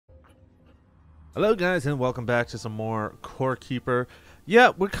Hello guys and welcome back to some more Core Keeper.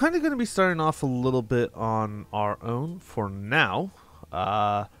 Yeah, we're kind of going to be starting off a little bit on our own for now.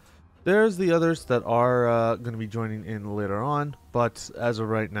 There's the others that are going to be joining in later on, but as of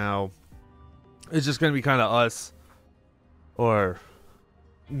right now, it's just going to be kind of us, or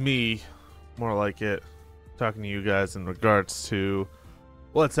me, more like it, talking to you guys in regards to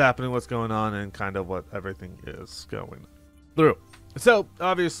what's happening, what's going on, and kind of what everything is going through. So,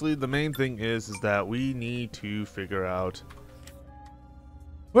 obviously, the main thing is that we need to figure out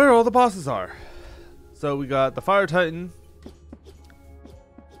where all the bosses are. So, we got the Fire Titan,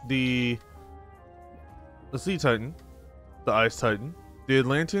 the Sea Titan, the Ice Titan, the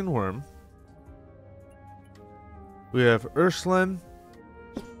Atlantean Worm. We have Urslan,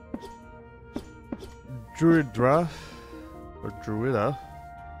 Druidra, or Druida.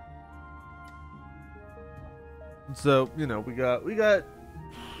 So, you know, we got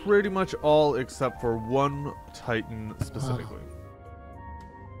pretty much all except for one Titan specifically.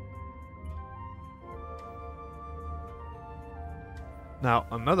 Now,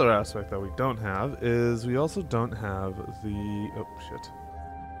 another aspect that we don't have is we also don't have the... Oh, shit.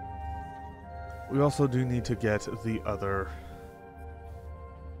 We also do need to get the other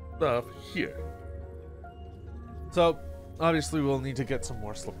stuff here. So, obviously we'll need to get some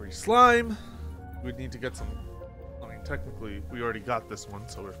more slippery slime. We'd need to get some... Technically, we already got this one,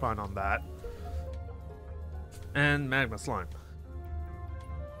 so we're fine on that. And magma slime.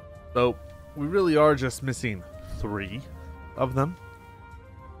 So, we really are just missing 3 of them.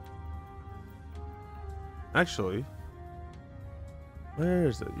 Actually, where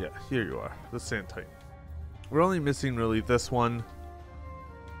is it? Yeah, here you are. The Sand Titan. We're only missing really this one,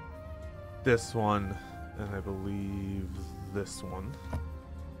 and I believe this one.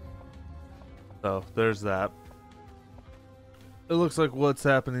 So, there's that. It looks like what's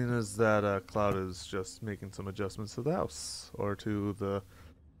happening is that Cloud is just making some adjustments to the house, or to the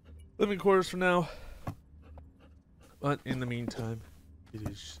living quarters for now. But in the meantime, it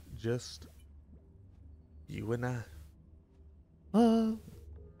is just you and I. But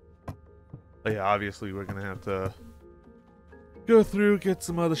yeah, obviously we're gonna have to go through, get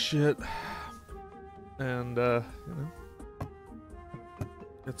some other shit, and you know,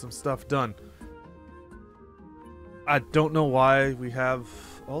 get some stuff done. I don't know why we have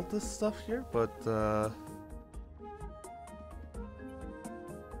all this stuff here, but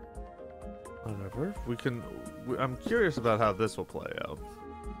whatever. I'm curious about how this will play out.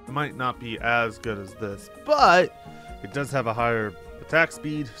 It might not be as good as this, but it does have a higher attack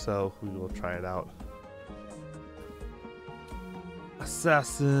speed, so we will try it out.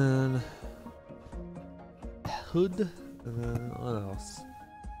 Assassin, Hood, and then what else?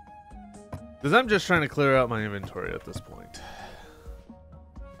 Because I'm just trying to clear out my inventory at this point.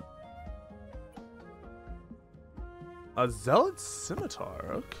 A Zealot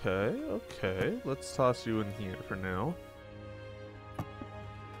Scimitar. Okay. Let's toss you in here for now.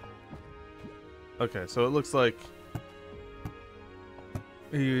 Okay, so it looks like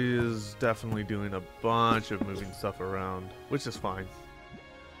he is definitely doing a bunch of moving stuff around, which is fine.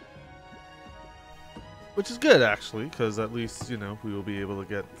 Which is good, actually, because at least, you know, we will be able to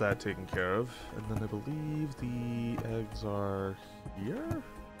get that taken care of. And then I believe the eggs are here?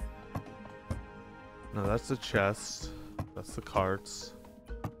 No, that's the chest. That's the carts.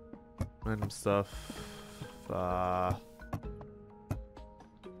 Random stuff. We'll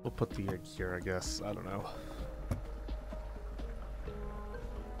put the egg here, I guess. I don't know.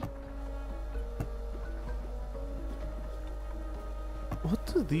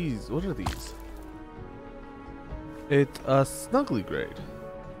 What are these? It's a snuggly grade.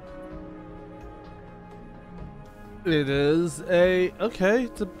 It is a... Okay,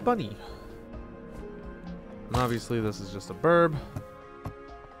 it's a bunny. And obviously this is just a burb.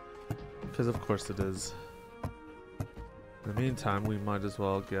 Because of course it is. In the meantime, we might as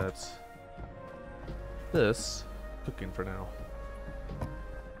well get this cooking for now.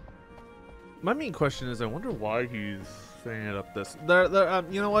 My main question is, I wonder why he's setting it up this...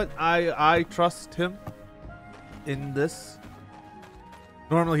 you know what? I trust him in this.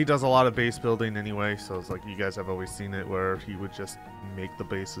 Normally he does a lot of base building anyway, so it's like you guys have always seen it where he would just make the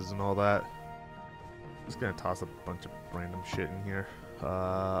bases and all that. Just gonna toss a bunch of random shit in here,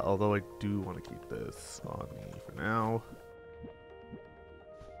 although I do want to keep this on me for now,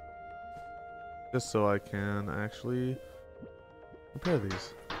 just so I can actually repair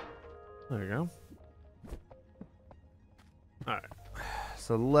these. There you go. Alright,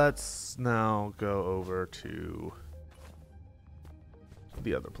 so let's now go over to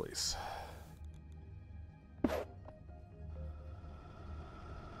the other place.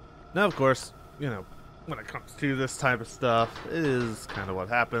 Now, of course, you know, when it comes to this type of stuff, it is kind of what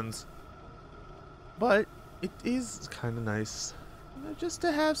happens. But it is kind of nice, you know, just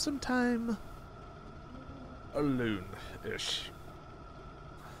to have some time alone-ish.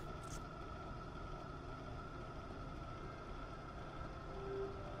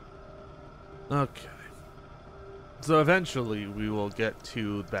 Okay. So eventually we will get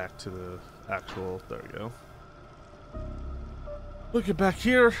back to the actual, there we go. Look at back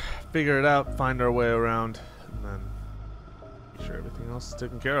here, figure it out, find our way around, and then make sure everything else is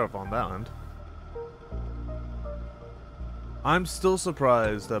taken care of on that end. I'm still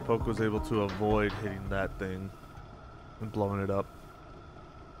surprised that Poke was able to avoid hitting that thing and blowing it up.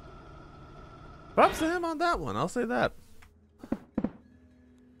 Props to him on that one, I'll say that.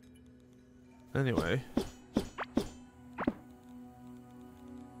 Anyway.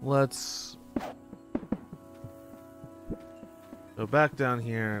 Let's go back down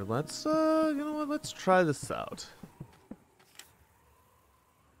here. Let's, you know what, let's try this out.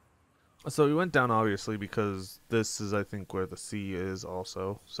 So we went down obviously because this is, I think, where the sea is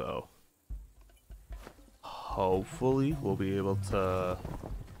also, so hopefully we'll be able to...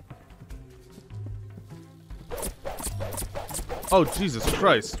 Oh, Jesus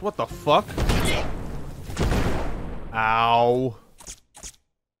Christ, what the fuck? Ow.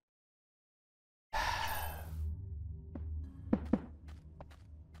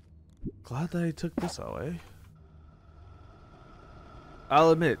 Glad that I took this away.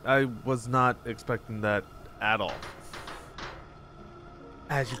 I'll admit, I was not expecting that at all.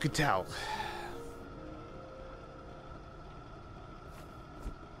 As you could tell.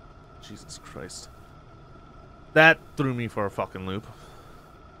 Jesus Christ. That threw me for a fucking loop.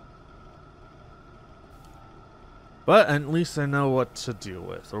 But at least I know what to deal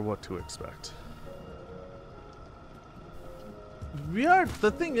with, or what to expect.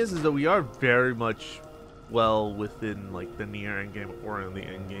 The thing is that we are very much well within like the near end game or in the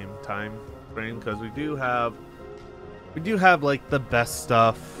end game time frame, because we do have like the best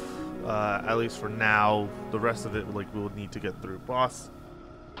stuff, at least for now. The rest of it, like, we'll need to get through boss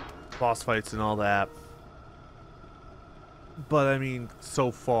fights and all that. But I mean,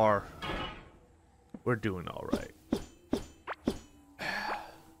 so far we're doing all right.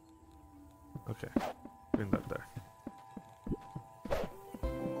 Okay, bring that there.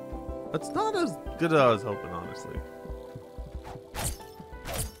 It's not as good as I was hoping, honestly.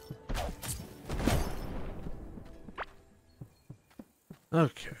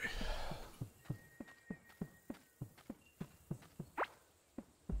 Okay.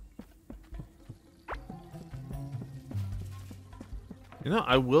 You know,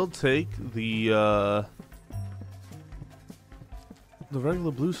 I will take the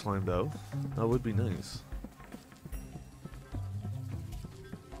regular blue slime, though. That would be nice.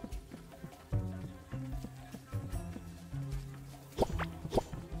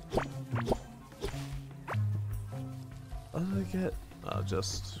 What did I get? Oh,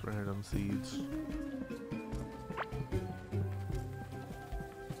 just random seeds.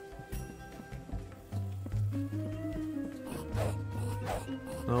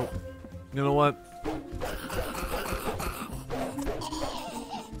 Nope. You know what?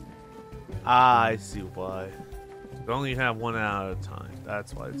 Ah, I see why. You only have one out at a time.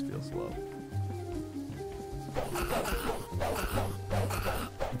 That's why it feels low.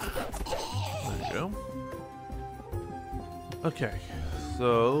 There you go. Okay,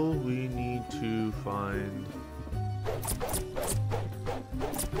 so we need to find...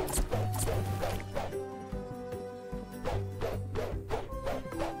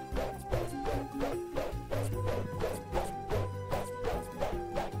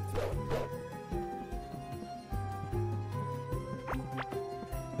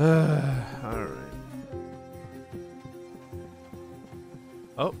 Alright.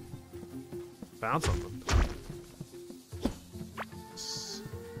 Oh. Found something.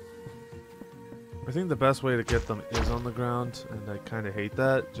 I think the best way to get them is on the ground, and I kind of hate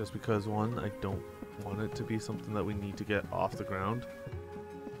that, just because, one, I don't want it to be something that we need to get off the ground.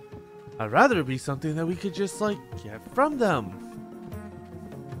 I'd rather it be something that we could just, like, get from them.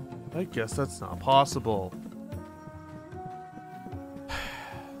 I guess that's not possible.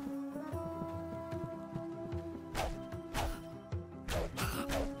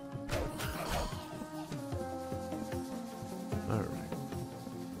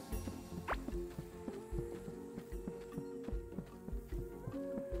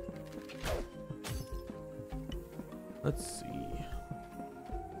 Let's see.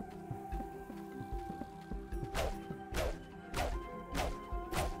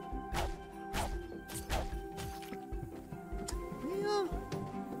 Yeah.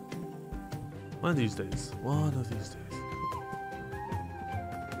 One of these days. One of these days.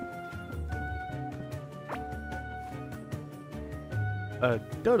 A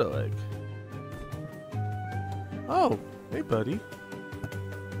dodo egg. Oh, hey buddy.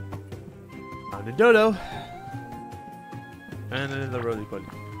 Found a dodo. And then the roly poly.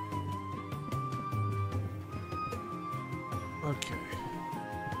 Okay.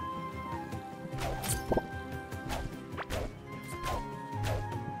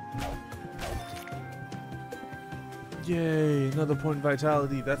 Yay, another point of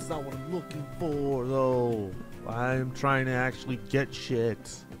vitality. That's not what I'm looking for though. I'm trying to actually get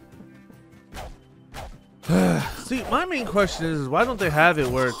shit. See, my main question is why don't they have it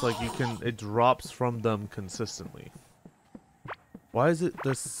where it's like it drops from them consistently? Why is it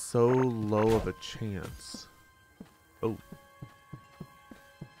this so low of a chance? Oh.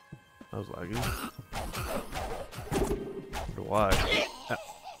 That was laggy. Wonder why.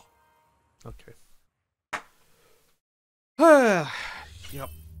 Okay. Yep.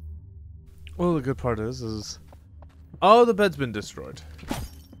 Well, the good part is oh, the bed's been destroyed.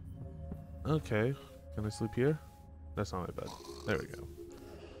 Okay. Can I sleep here? That's not my bed. There we go.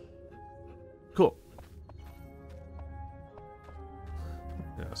 Cool.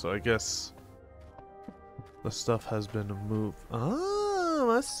 Yeah, so I guess the stuff has been moved.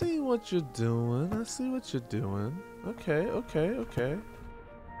 Oh, I see what you're doing. I see what you're doing. Okay, okay, okay.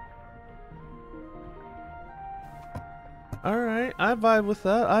 Alright, I vibe with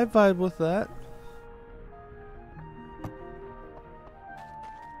that. I vibe with that.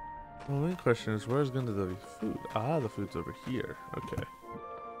 Well, the main question is where's going to be food? Ah, the food's over here. Okay.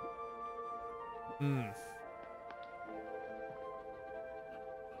 Hmm.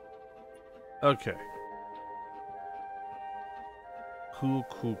 Okay. Cool,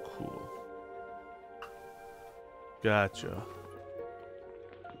 cool, cool. Gotcha.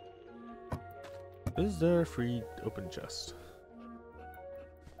 Is there a free open chest?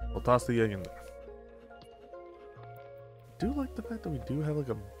 We'll toss the egg in there. I do like the fact that we do have like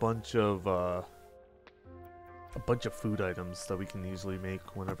a bunch of food items that we can easily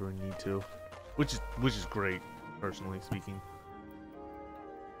make whenever we need to, which is great, personally speaking.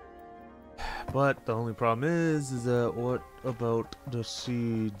 But the only problem is that what about the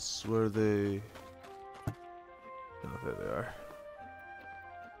seeds? Where they? Oh, there they are.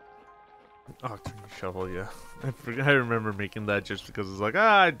 Octane shovel, yeah. I remember making that just because it's like,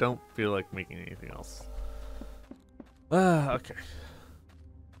 I don't feel like making anything else. Okay.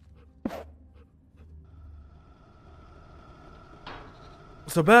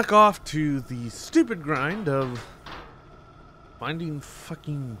 So back off to the stupid grind of finding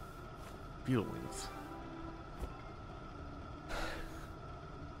fucking beetlewings.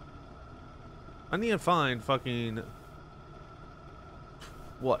 I need to find fucking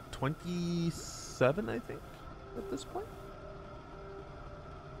what, 27 I think at this point?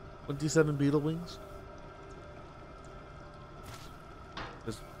 27 beetlewings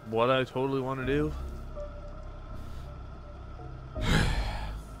is what I totally want to do.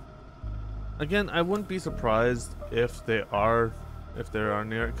 Again, I wouldn't be surprised if they are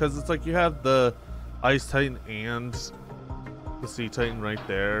near, because it's like you have the Ice Titan and the Sea Titan right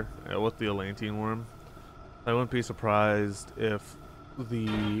there with the Atlantean worm. I wouldn't be surprised if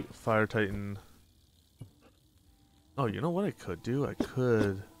the Fire Titan. Oh, you know what I could do? I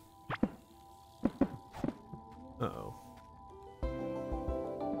could. Uh-oh.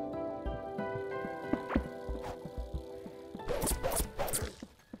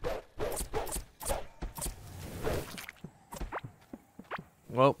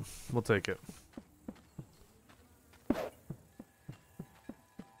 Well, we'll take it.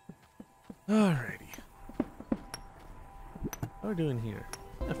 Alrighty. How are we doing here?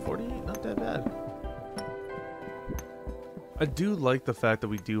 Yeah, 48, not that bad. I do like the fact that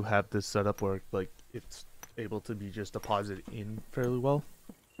we do have this setup where like it's able to be just deposited in fairly well,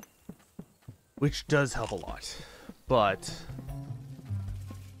 which does help a lot. But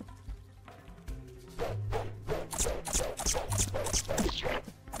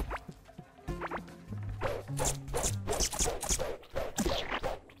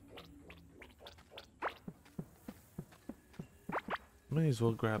may as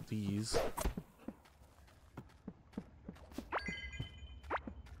well grab these.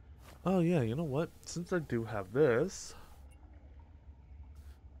 Oh yeah, you know what? Since I do have this,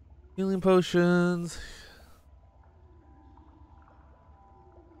 healing potions.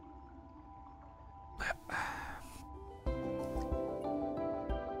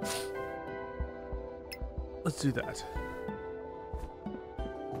 Let's do that.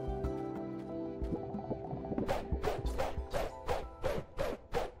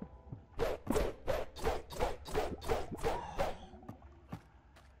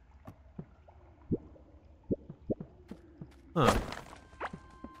 Huh.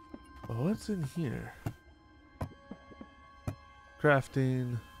 Well, what's in here?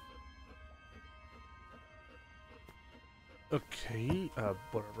 Crafting. Okay,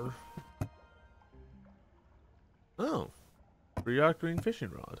 whatever. Oh. Reoccurring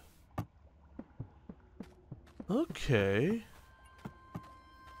fishing rod. Okay.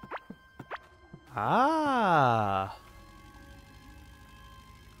 Ah.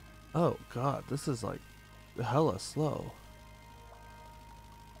 Oh god, this is like hella slow.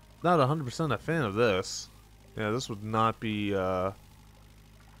 Not 100% a fan of this. Yeah, this would not be a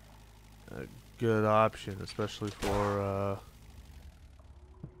good option, especially for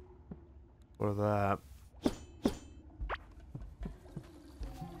that.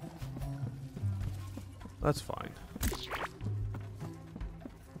 That's fine.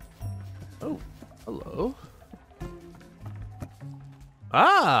 Oh, hello.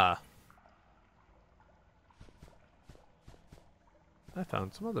 Ah! I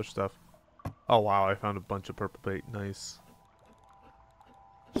found some other stuff. Oh wow, I found a bunch of purple bait. Nice.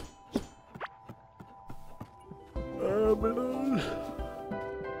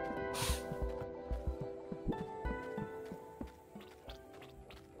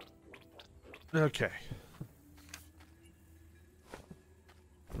 Okay.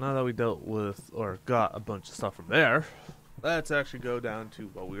 Now that we dealt with, or got a bunch of stuff from there, let's actually go down to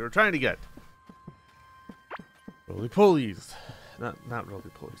what we were trying to get. Roly-polies. Not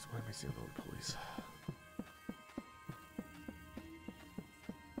roly-polies. Why am I saying roly-polies?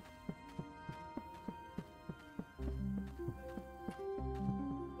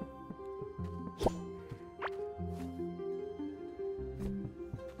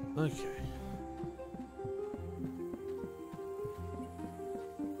 Okay.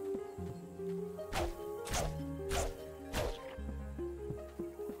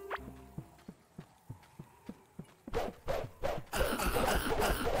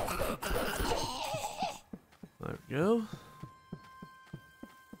 There we go.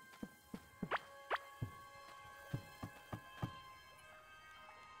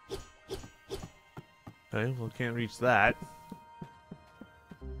 Okay, well, can't reach that.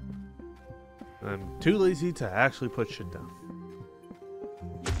 I'm too lazy to actually put shit down.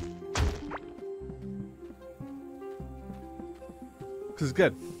 Because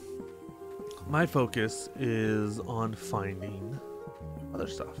good. My focus is on finding other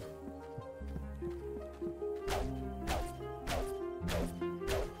stuff.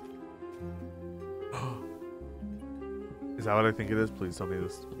 Is that what I think it is? Please tell me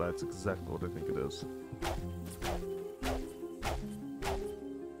this. That's exactly what I think it is.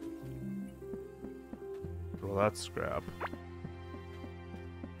 Well, that's scrap.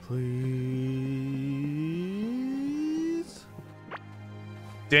 Please.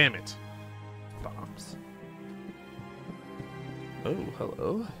 Damn it. Bombs. Oh,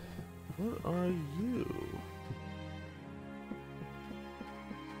 hello. What are you?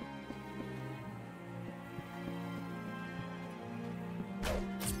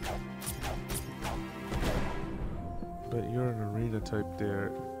 But you're an arena type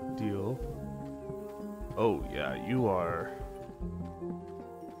deal. Oh yeah, you are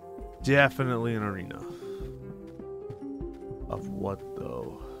definitely an arena. Of what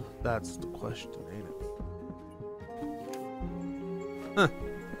though? That's the question, ain't it? Huh.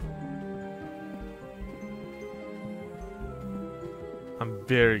 I'm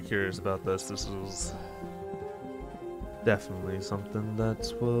very curious about this. This is definitely something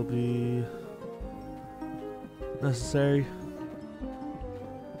that will be necessary.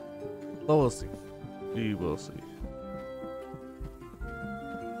 But we'll see. We will see.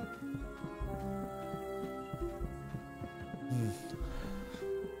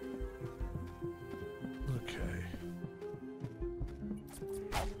 Okay.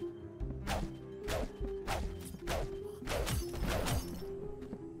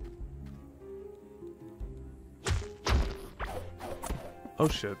 Oh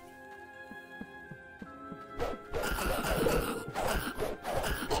shit.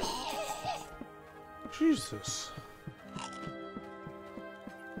 Jesus.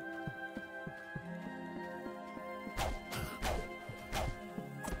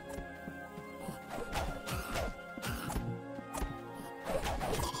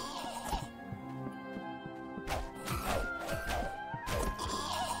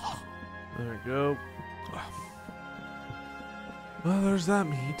 There we go. Well, there's that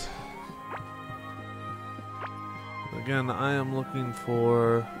meat. Again, I am looking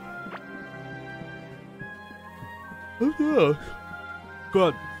for... Oh,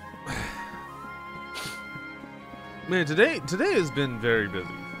 God. Man, today has been very busy.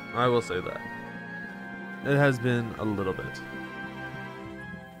 I will say that. It has been a little bit.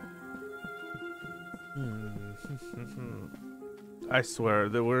 I swear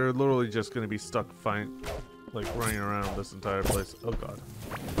that we're literally just gonna be stuck like running around this entire place. Oh god.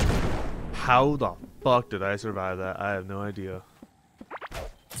 How the fuck did I survive that? I have no idea.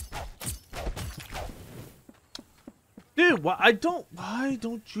 Dude, why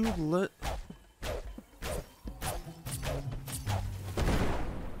don't you let...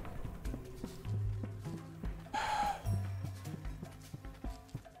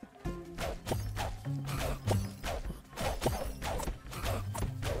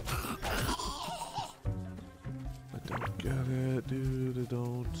 Dude, I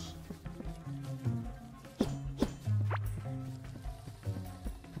don't.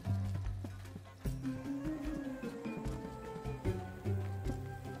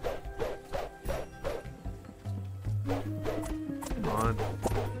 Come on.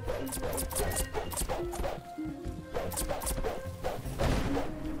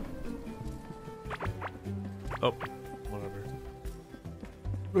 Oh, whatever.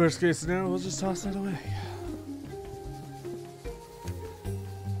 Worst case scenario, we'll just toss that away.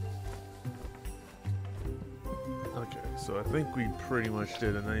 So I think we pretty much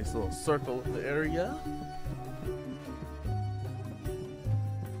did a nice little circle of the area.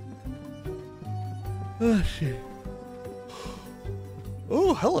 Oh shit.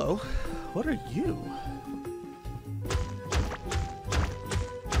 Oh, hello. What are you?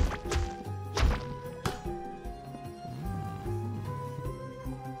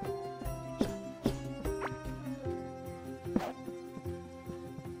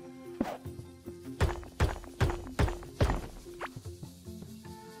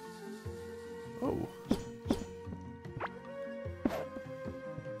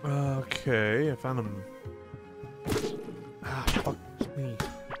 Okay, I found him. Ah, fuck me.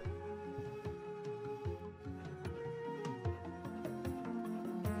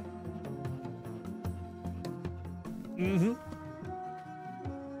 Mm-hmm.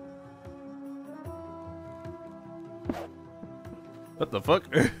 What the fuck?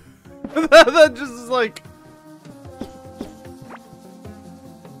 That just is like...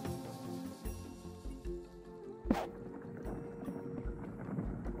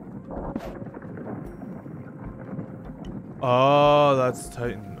 Oh, that's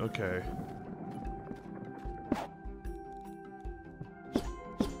Titan. Okay.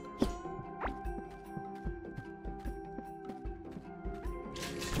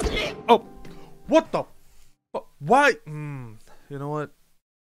 Oh, what the? Why? You know what?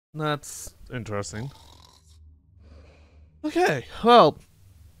 That's interesting. Okay, well,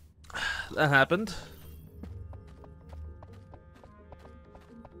 that happened.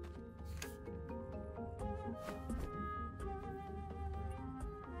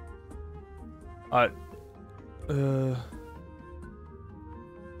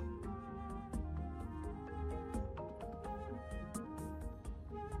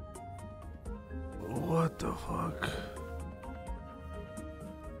 What the fuck?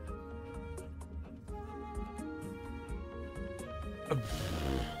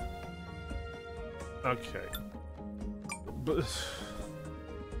 Okay. But...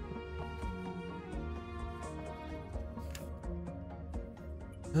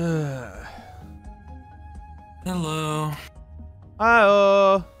 Hello.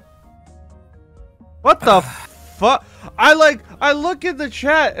 Hi. What the fuck? I look at the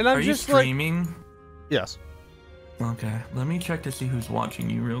chat and I'm just like... Are you streaming? Yes. Okay, let me check to see who's watching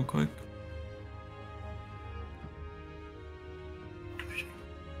you real quick.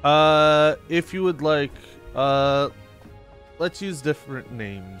 If you would like, let's use different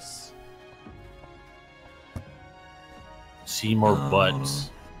names. See more butts.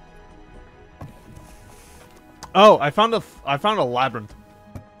 Oh, I found a labyrinth.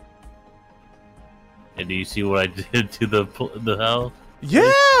 And do you see what I did to the house?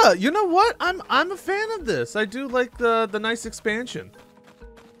 Yeah, you know what? I'm a fan of this. I do like the nice expansion.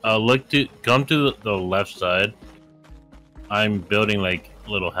 Come to the left side. I'm building like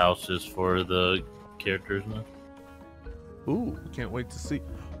little houses for the characters now. Ooh, can't wait to see.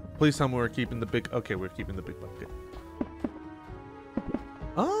 Please tell me we're keeping the big. Okay, we're keeping the big bucket.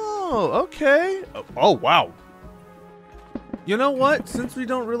 Oh, okay. Oh, wow. You know what? Since we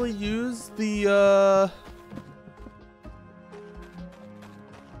don't really use the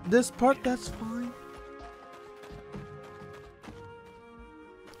this part, that's fine.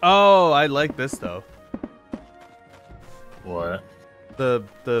 Oh, I like this though. What?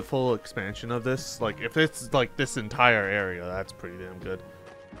 The full expansion of this. Like, if it's like this entire area, that's pretty damn good.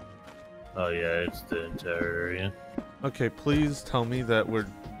 Oh yeah, it's the entire area. Okay, please tell me that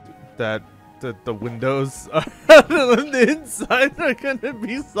the windows on the inside are gonna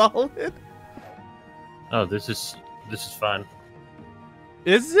be solid. Oh, this is fine.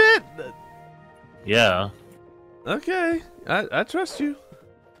 Is it? Yeah. Okay, I trust you.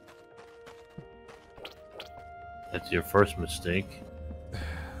 That's your first mistake.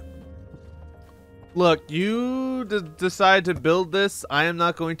 Look, you decide to build this. I am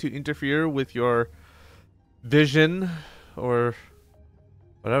not going to interfere with your vision or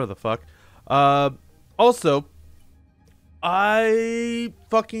whatever the fuck. Also, I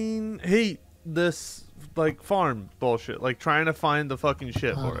fucking hate this like farm bullshit. Like trying to find the fucking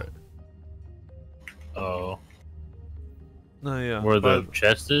shit for it. Oh. No, yeah. Where the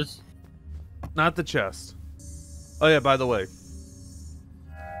chest is? Not the chest. Oh yeah, by the way.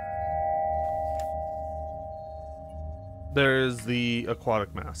 There is the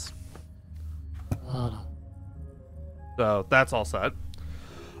aquatic mass. So that's all set.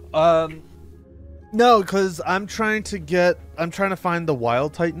 No, because I'm trying to find the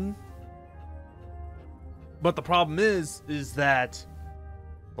wild titan. But the problem is that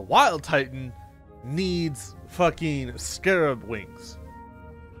the wild titan needs fucking scarab wings.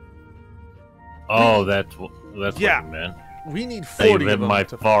 Oh, that's yeah. what you meant. We need I 40 meant of them my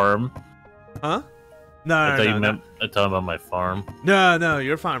farm. Huh? No, I thought no, you meant talking about my farm. No,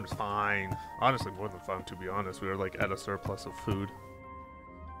 your farm's fine. Honestly, more than fine, to be honest. We were like at a surplus of food.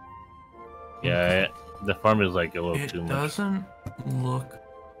 Yeah, the farm is like a little too It much. doesn't look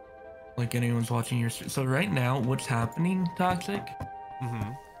like anyone's watching your stream. So right now, what's happening, Toxic,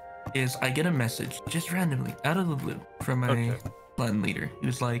 is I get a message just randomly out of the blue from my clan leader. He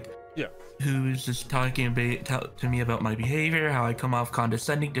was like, yeah, who's just talking to me about my behavior, how I come off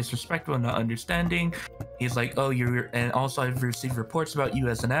condescending, disrespectful, and not understanding. He's like, oh, and also I've received reports about you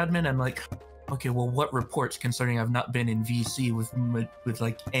as an admin. I'm like, okay, well, what reports, concerning I've not been in VC with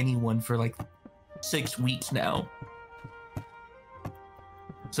like anyone for like 6 weeks now.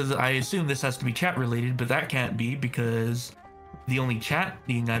 So I assume this has to be chat related, but that can't be, because the only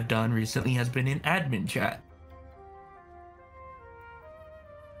chatting I've done recently has been in admin chat.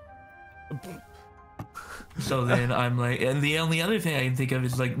 So then I'm like, and the only other thing I can think of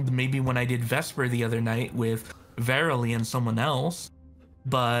is like maybe when I did Vesper the other night with Verily and someone else,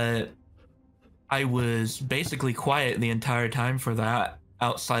 but I was basically quiet the entire time for that,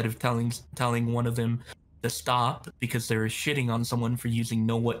 outside of telling one of them to stop because they were shitting on someone for using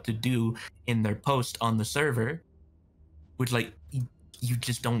know what to do in their post on the server, which like you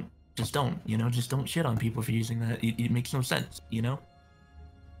just don't shit on people for using that. It makes no sense, you know.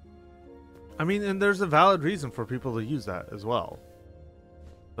 I mean, and there's a valid reason for people to use that as well.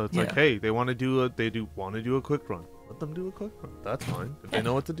 So it's like, hey, they want to do a quick run. Let them do a quick run. That's fine. If they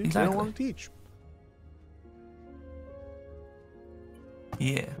know what to do, they don't want to teach.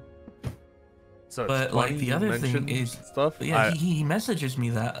 Yeah. So but like the other thing is stuff. Yeah, he messages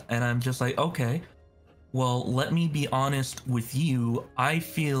me that, and I'm just like, okay, well, let me be honest with you. I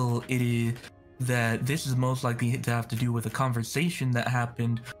feel it is that this is most likely to have to do with a conversation that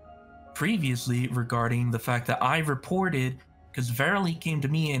happened previously regarding the fact that I reported, because Verily came to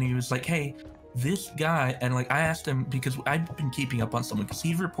me and he was like, hey, this guy, and like I asked him, because I've been keeping up on someone because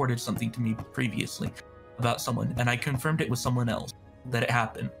he reported something to me previously about someone, and I confirmed it with someone else that it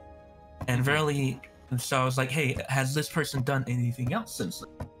happened. And Verily, so I was like, hey, has this person done anything else since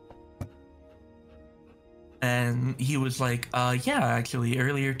then? And he was like, yeah, actually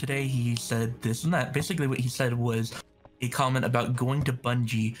earlier today he said this and that. Basically what he said was a comment about going to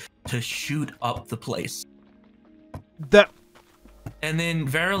Bungie to shoot up the place. And then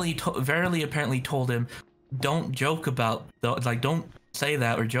Verily apparently told him, don't joke about don't say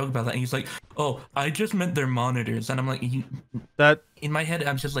that or joke about that. And he's like, oh, I just meant their monitors. And I'm like, that in my head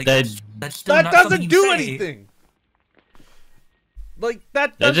I'm just like, that's still that not doesn't do say. anything. Like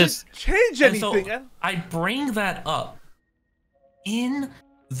that doesn't change anything. So I bring that up in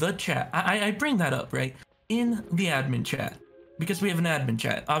the chat. I bring that up right in the admin chat because we have an admin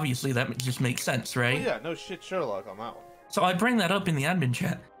chat. Obviously that just makes sense, right? Oh, yeah, no shit, Sherlock on that one. So I bring that up in the admin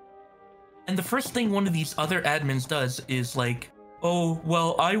chat, and the first thing one of these other admins does is like, oh,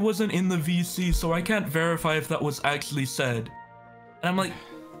 well, I wasn't in the VC, so I can't verify if that was actually said. And I'm like,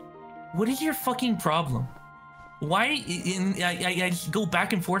 what is your fucking problem? Why? I just go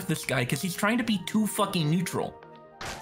back and forth with this guy because he's trying to be too fucking neutral.